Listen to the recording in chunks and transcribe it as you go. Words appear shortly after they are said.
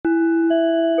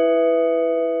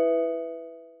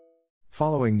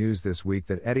Following news this week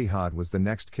that Etihad was the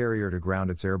next carrier to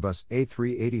ground its Airbus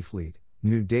A380 fleet,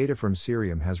 new data from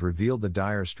Cirium has revealed the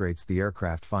dire straits the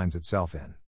aircraft finds itself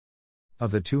in. Of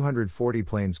the 240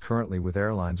 planes currently with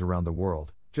airlines around the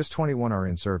world, just 21 are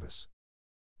in service.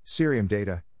 Cirium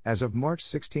data, as of March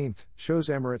 16, shows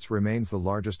Emirates remains the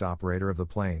largest operator of the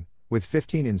plane, with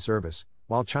 15 in service,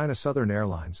 while China Southern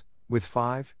Airlines, with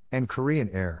 5, and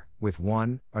Korean Air, with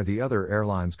 1, are the other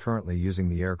airlines currently using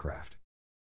the aircraft.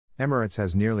 Emirates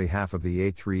has nearly half of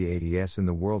the A380s in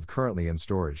the world currently in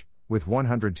storage, with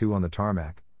 102 on the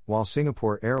tarmac, while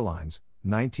Singapore Airlines,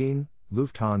 19,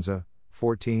 Lufthansa,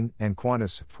 14, and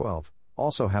Qantas, 12,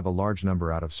 also have a large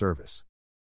number out of service.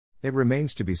 It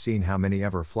remains to be seen how many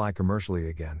ever fly commercially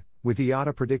again, with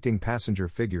IATA predicting passenger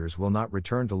figures will not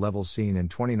return to levels seen in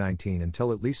 2019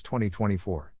 until at least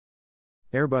 2024.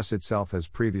 Airbus itself has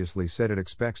previously said it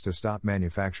expects to stop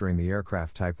manufacturing the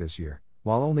aircraft type this year,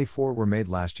 while only 4 were made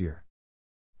last year.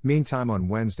 Meantime, on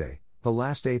Wednesday, the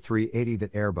last A380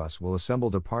 that Airbus will assemble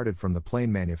departed from the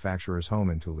plane manufacturer's home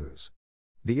in Toulouse.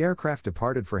 The aircraft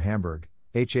departed for Hamburg,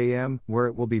 HAM, where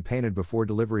it will be painted before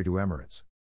delivery to Emirates.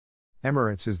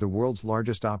 Emirates is the world's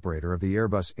largest operator of the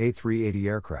Airbus A380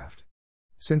 aircraft.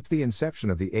 Since the inception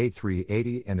of the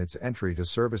A380 and its entry to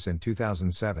service in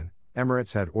 2007,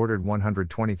 Emirates had ordered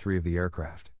 123 of the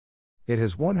aircraft. It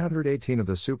has 118 of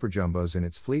the Super Jumbos in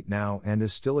its fleet now and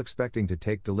is still expecting to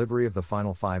take delivery of the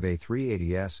final 5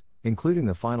 A380s, including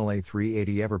the final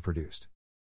A380 ever produced.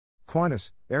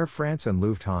 Qantas, Air France and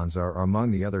Lufthansa are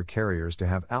among the other carriers to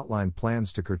have outlined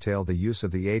plans to curtail the use of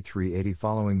the A380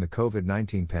 following the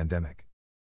COVID-19 pandemic.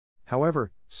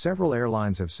 However, several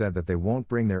airlines have said that they won't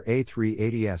bring their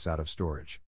A380s out of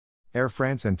storage. Air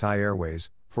France and Thai Airways,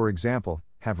 for example,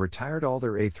 have retired all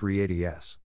their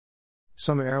A380s.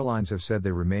 Some airlines have said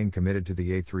they remain committed to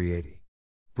the A380.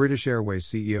 British Airways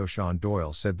CEO Sean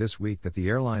Doyle said this week that the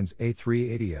airline's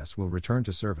A380s will return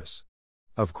to service.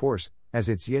 Of course, as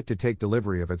it's yet to take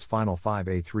delivery of its final 5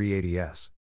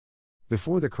 A380s.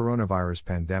 Before the coronavirus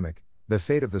pandemic, the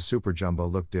fate of the Super Jumbo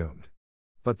looked doomed.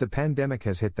 But the pandemic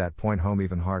has hit that point home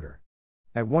even harder.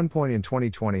 At one point in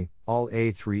 2020, all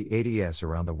A380s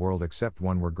around the world except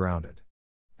one were grounded.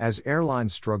 As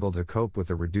airlines struggled to cope with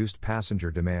the reduced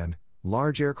passenger demand,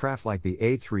 large aircraft like the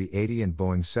A380 and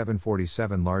Boeing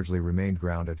 747 largely remained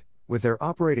grounded, with their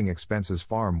operating expenses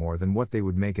far more than what they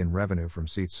would make in revenue from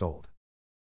seats sold.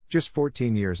 Just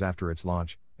 14 years after its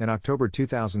launch, in October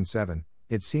 2007,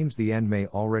 it seems the end may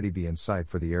already be in sight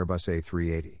for the Airbus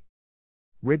A380.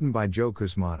 Written by Joe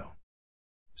Cusmano.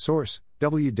 Source: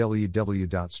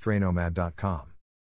 www.straynomad.com